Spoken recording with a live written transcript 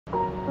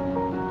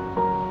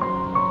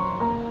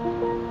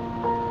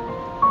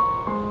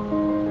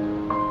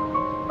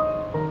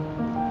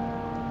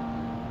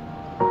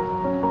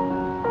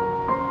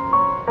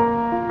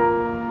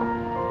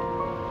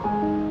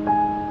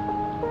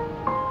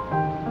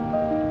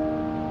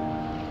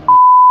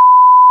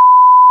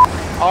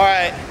All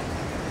right.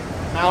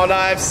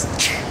 Maldives.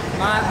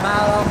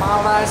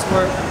 Maldives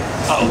were.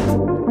 Oh.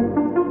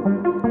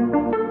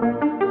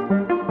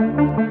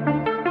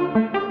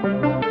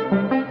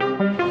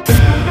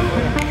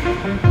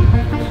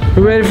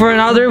 You ready for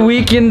another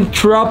week in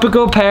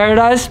tropical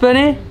paradise,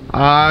 Spenny?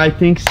 I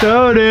think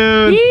so,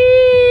 dude.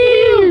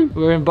 Yee!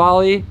 We're in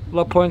Bali,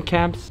 Lapoint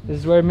camps.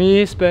 This is where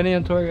me, Spenny,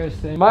 and Torgeir are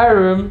staying. My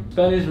room,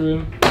 Spenny's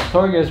room,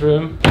 Torgeir's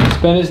room,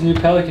 Spenny's new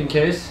Pelican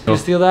case. You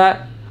steal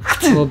that?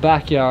 Little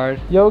backyard.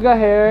 Yoga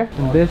here.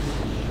 And this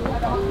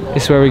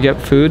is where we get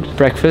food,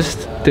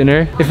 breakfast,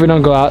 dinner. If we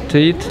don't go out to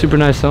eat, super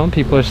nice zone.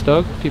 People are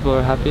stoked. People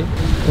are happy.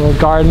 Little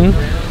garden,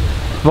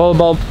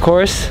 volleyball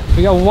course.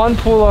 We got one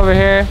pool over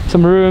here,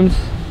 some rooms,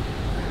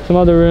 some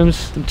other rooms,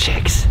 some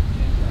chicks.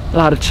 A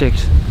lot of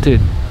chicks.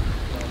 Dude,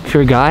 if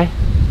you're a guy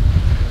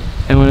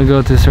and want to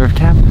go to surf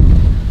camp,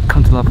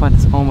 come to Lapoint.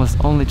 It's almost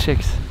only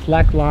chicks.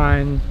 Slack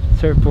line,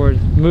 surfboard,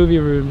 movie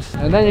rooms.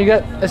 And then you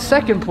got a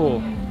second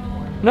pool.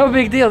 No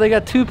big deal, they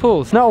got two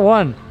pools, not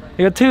one.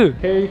 They got two.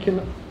 Here you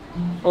can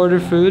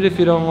order food if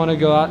you don't want to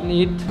go out and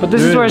eat. But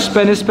this is where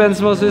Spenny spends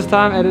most of his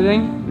time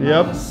editing.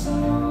 Yep. It's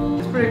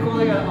pretty cool,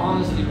 they got an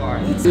honesty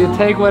bar. So you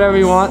take whatever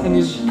you want and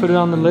you put it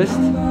on the list.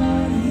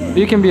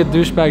 You can be a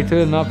douchebag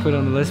too and not put it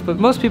on the list, but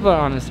most people are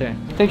honest here.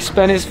 I think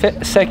Spenny's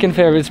second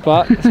favorite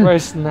spot is where he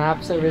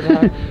snaps every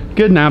time.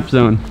 Good nap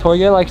zone.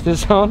 Torgeir likes this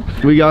zone.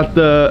 We got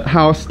the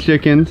house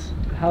chickens.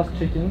 House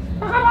chickens.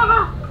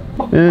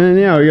 And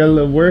yeah, we got a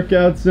little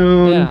workout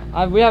zone.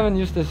 Yeah, we haven't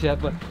used this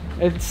yet, but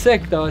it's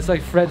sick though. It's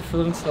like Fred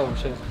Flintstone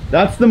shit.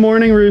 That's the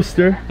morning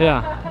rooster.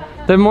 Yeah.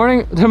 The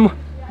morning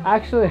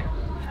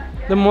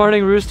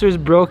rooster is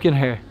broken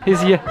here.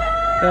 He's yeah.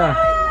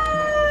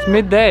 It's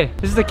midday.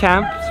 This is the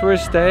camp. It's where we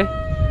stay.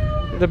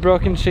 The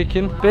broken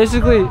chicken.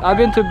 Basically, I've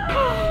been to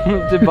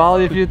to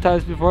Bali a few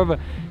times before, but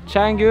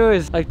Canggu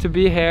is like to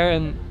be here,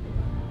 and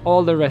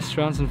all the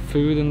restaurants and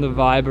food and the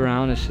vibe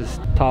around is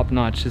just top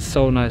notch. It's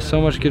so nice. So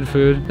much good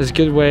food. There's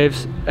good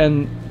waves,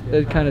 and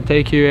it kind of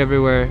take you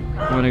everywhere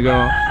you want to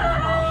go.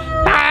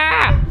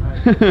 Ah!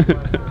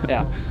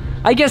 Yeah.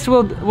 I guess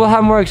we'll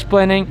have more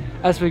explaining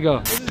as we go.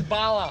 This is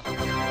Bala.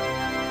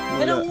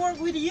 I don't work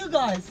with you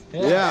guys.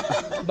 Yeah.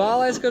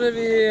 Bala is gonna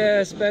be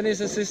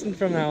Spenny's assistant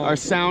from now on. Our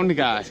sound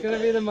guy. It's gonna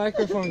be the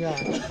microphone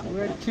guy.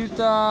 We're at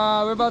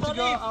Kuta. We're about to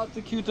go out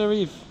to Kuta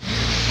Reef.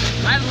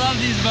 I love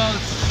these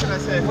boats. What can I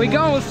say? We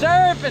going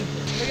surfing.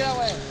 Look at that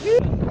way.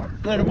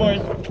 Later,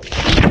 boys.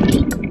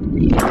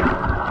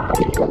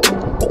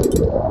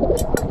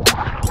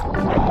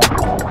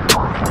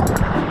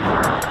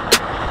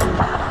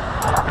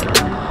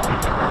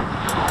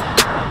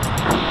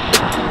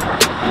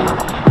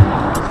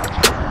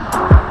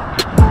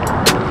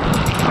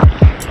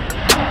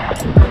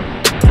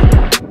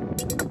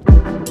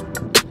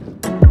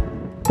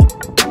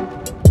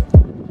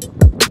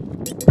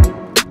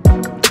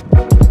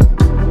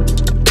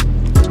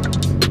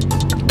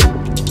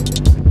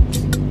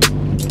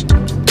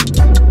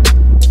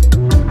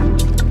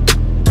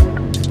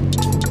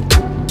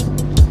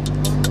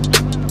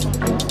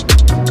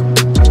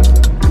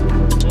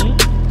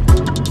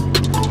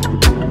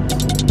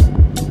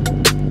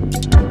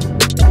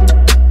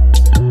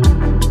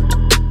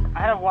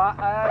 I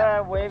had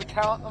a wave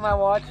count on my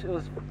watch. It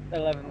was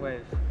 11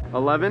 waves.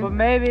 11? But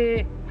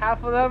maybe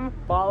half of them,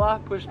 Bala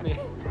pushed me.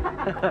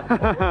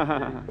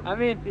 I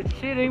mean, it's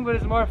cheating, but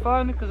it's more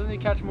fun because then you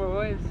catch more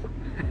waves.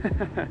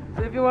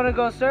 So if you want to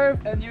go surf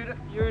and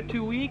you're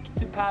too weak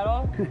to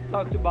paddle,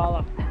 talk to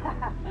Bala.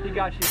 He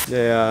got you.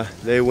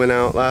 They went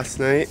out last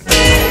night.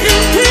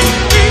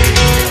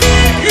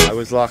 I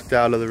was locked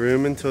out of the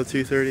room until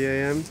 2:30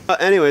 a.m.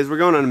 Anyways, we're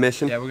going on a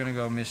mission. Yeah, we're gonna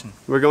go on a mission.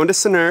 We're going to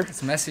Sanur.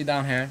 It's messy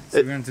down here. So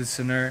we're going to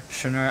Sanur.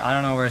 I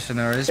don't know where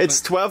Sanur is.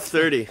 It's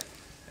 12:30.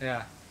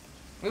 Yeah.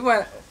 We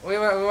went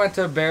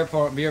to a beer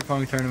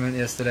pong tournament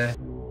yesterday.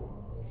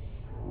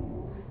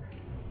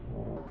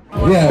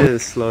 Yeah. It is a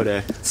slow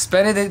day.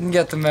 Spenny didn't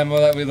get the memo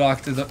that we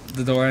locked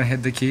the door and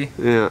hid the key.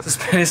 Yeah. So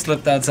Spenny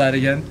slipped outside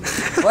again.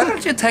 Why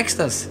don't you text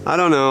us? I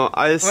don't know.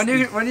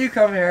 When you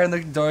come here and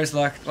the door is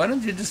locked, why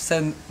don't you just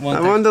send one?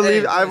 I wanted to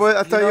leave. Hey,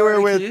 I thought you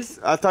were with.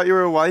 I thought you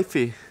were a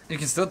wifey. You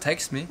can still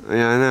text me.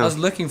 Yeah, I know. I was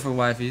looking for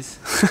wifeys.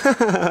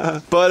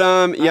 But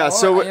yeah,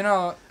 so you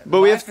know,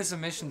 but life is a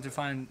mission to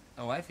find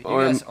a wifey. You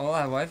guys all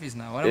have wifeys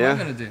now. What am I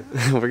gonna do?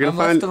 we're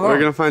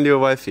gonna find you a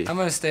wifey. I'm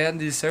gonna stay at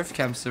these surf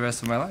camps the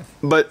rest of my life.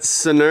 But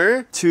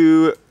Sanur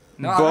to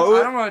No, I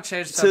don't want to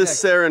change the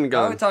subject. to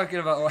Serengun. We're talking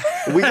about.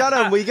 we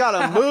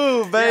gotta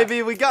move, baby.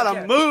 Yeah. We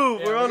gotta move.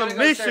 Yeah, we're on a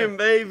mission,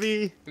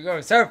 baby. We're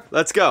going surf.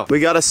 Let's go. We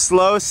got a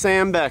slow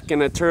Sandbech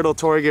and a turtle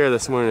Torgeir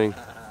this morning.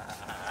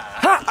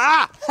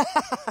 Ah!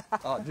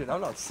 Oh, dude,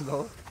 I'm not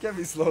slow. Get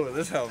me slow with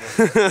this helmet.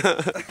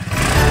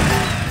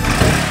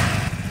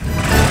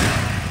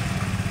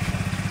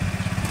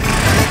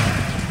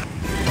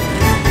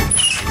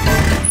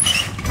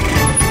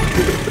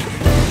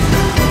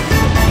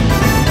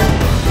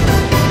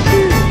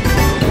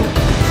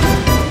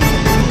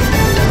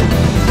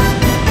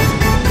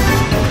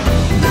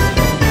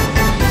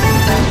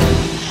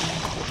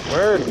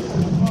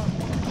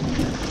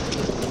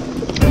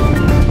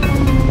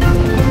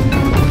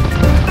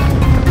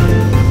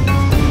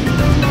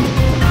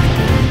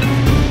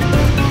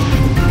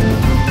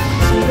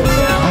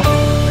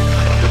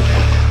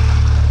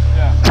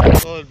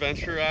 Little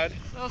adventure ride.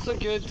 It's also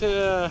good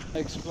to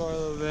explore a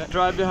little bit.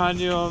 Drive behind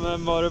you on a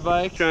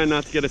motorbike. Trying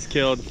not to get us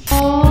killed.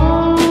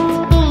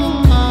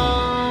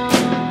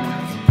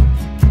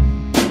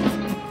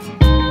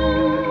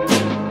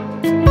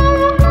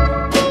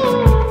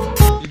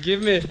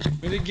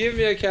 When you give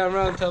me a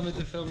camera and tell me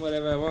to film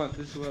whatever I want,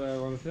 this is what I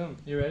want to film.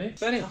 You ready?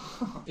 Spenny?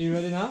 Are you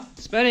ready now?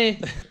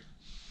 Spenny!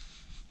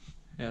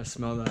 Yeah,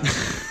 smell that.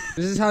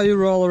 This is how you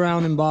roll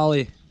around in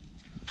Bali.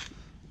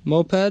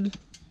 Moped,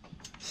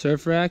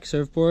 surf rack,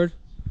 surfboard.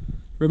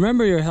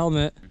 Remember your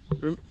helmet.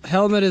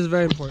 Helmet is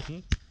very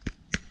important.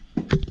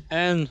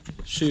 And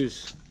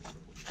shoes.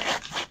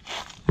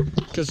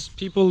 Because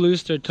people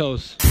lose their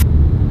toes.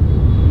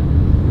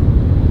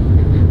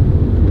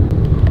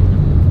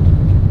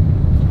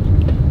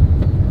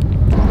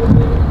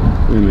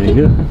 We make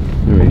it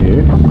over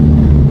here.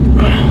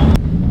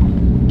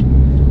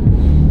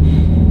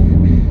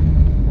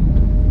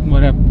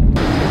 What up?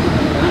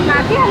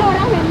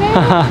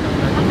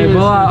 Hey,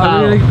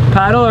 are we gonna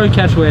paddle or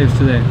catch waves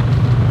today?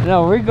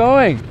 No, we're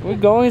going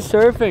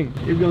surfing.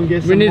 You're gonna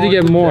get some We need to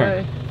get more.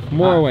 today?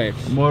 More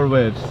waves. More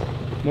waves.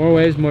 More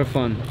waves, more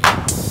fun.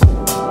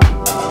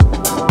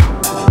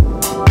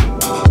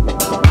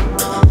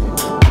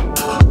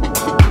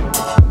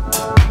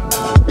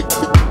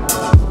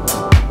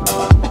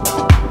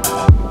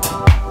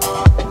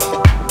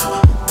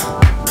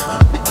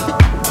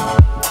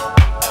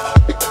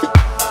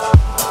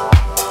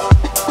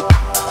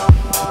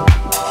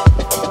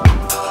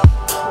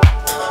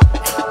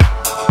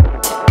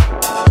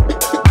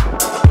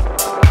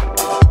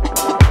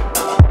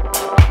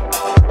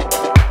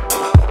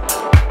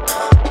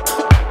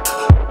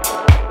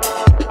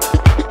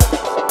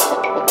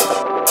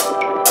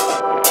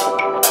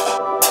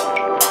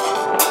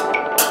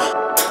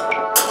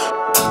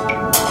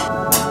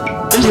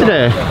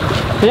 Today.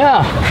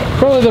 Yeah,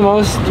 probably the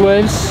most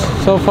waves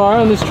so far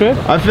on this trip.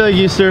 I feel like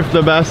you surfed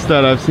the best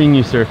that I've seen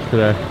you surf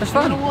today. It's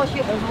fun. There's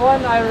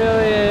one I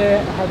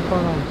really had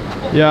fun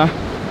on. Yeah?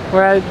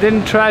 Where I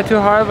didn't try too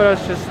hard, but I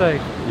was just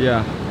like,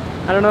 Yeah.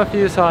 I don't know if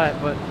you saw it,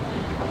 but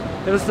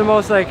it was the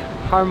most like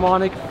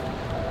harmonic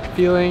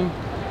feeling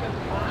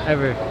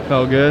ever.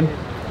 Felt good.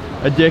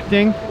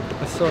 Addicting.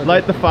 So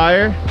Light the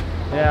fire.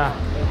 Yeah.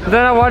 But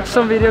then I watched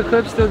some video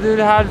clips the dude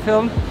had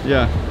filmed.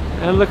 Yeah.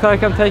 And it looked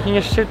like I'm taking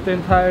a shit the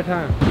entire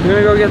time.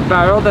 You're gonna go get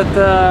barreled at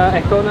the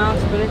Echo now,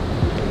 Spinning?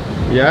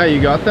 Yeah,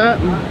 you got that?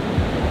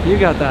 You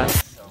got that.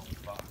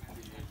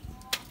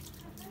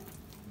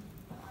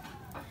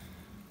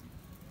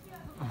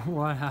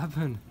 What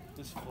happened?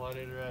 Just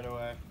flooded right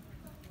away.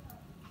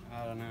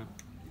 I don't know.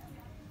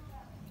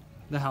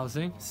 The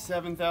housing?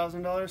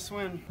 $7,000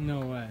 swim. No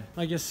way.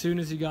 Like as soon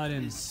as you got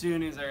in. As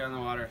soon as I got in the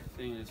water,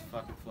 thing just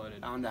fucking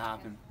flooded. Bound to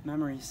happen.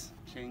 Memories.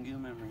 Canggu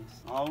memories.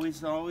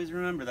 Always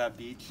remember that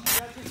beach.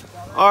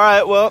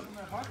 Alright, well,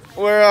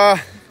 we're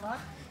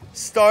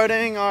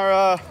starting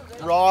our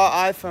raw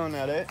iPhone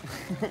edit.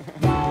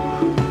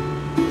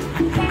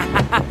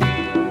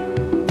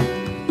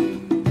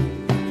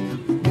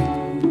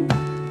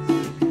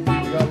 We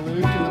got Luke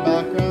in the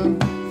background.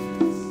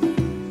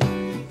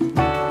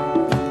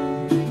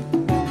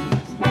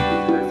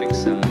 Perfect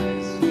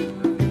size.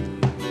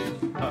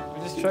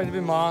 We're just trying to be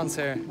mons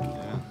here.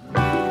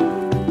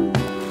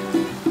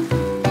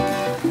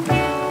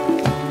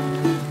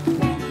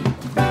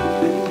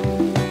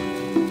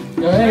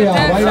 Hey,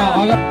 wait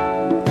up.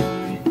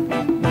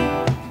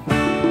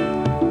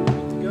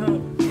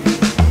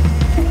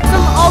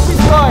 Some office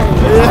guy.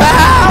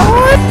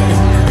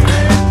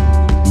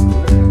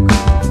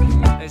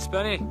 Hey,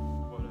 Spenny.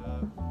 What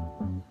up?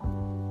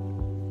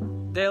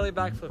 Daily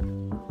backflip.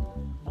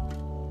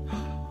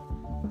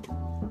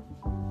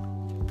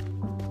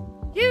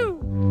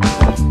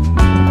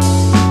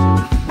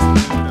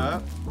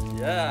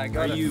 Yeah, I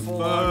got Are a you full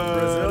fucked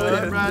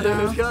Brazilian. up right Dude,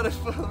 now? got a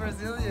full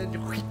Brazilian.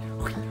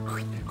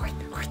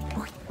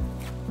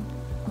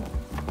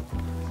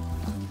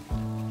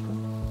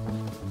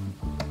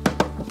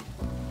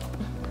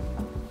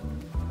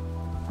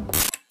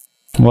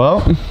 Well,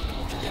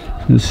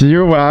 this is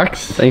your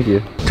wax. Thank you.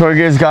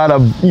 Torgeir's got a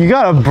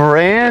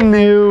brand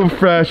new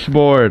fresh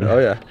board. Oh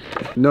yeah.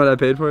 You know what I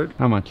paid for it?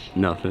 How much?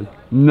 Nothing.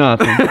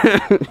 Nothing.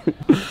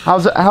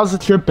 How's the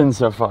trip been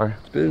so far?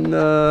 It's been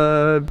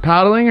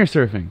Paddling or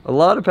surfing? a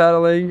lot of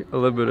paddling, a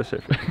little bit of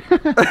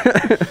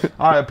surfing.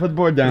 All right, put the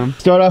board down.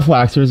 Start off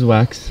wax. Where's the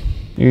wax?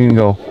 You're gonna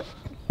go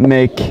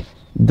make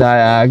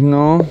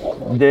diagonal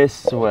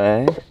this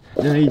way.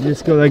 Then you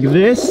just go like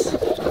this,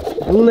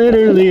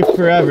 literally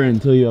forever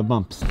until you have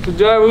bumps.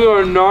 Today we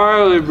are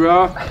gnarly,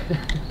 bro.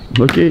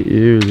 Look at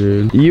you,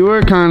 dude. You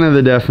are kind of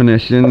the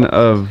definition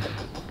of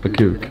a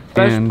kook.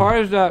 Best And part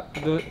is that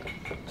the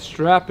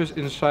strap is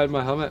inside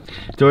my helmet.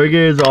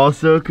 Torgeir is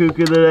also a kook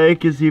of the day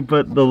because he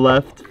put the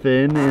left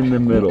fin in the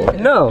middle.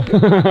 No.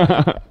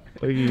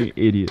 Look at you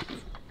idiots.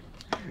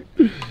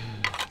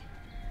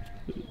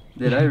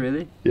 Did I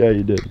really? Yeah,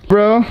 you did.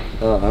 Bro.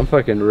 Oh, I'm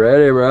fucking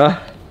ready, bro.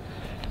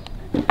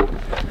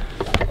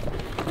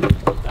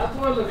 That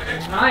one looks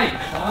nice,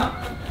 huh?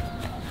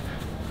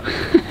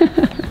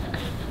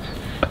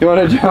 You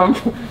wanna jump?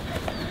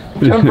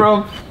 Jump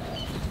rope.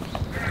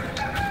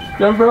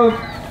 Jump rope.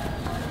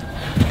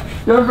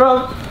 Jump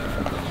rope.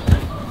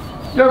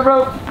 Jump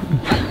rope.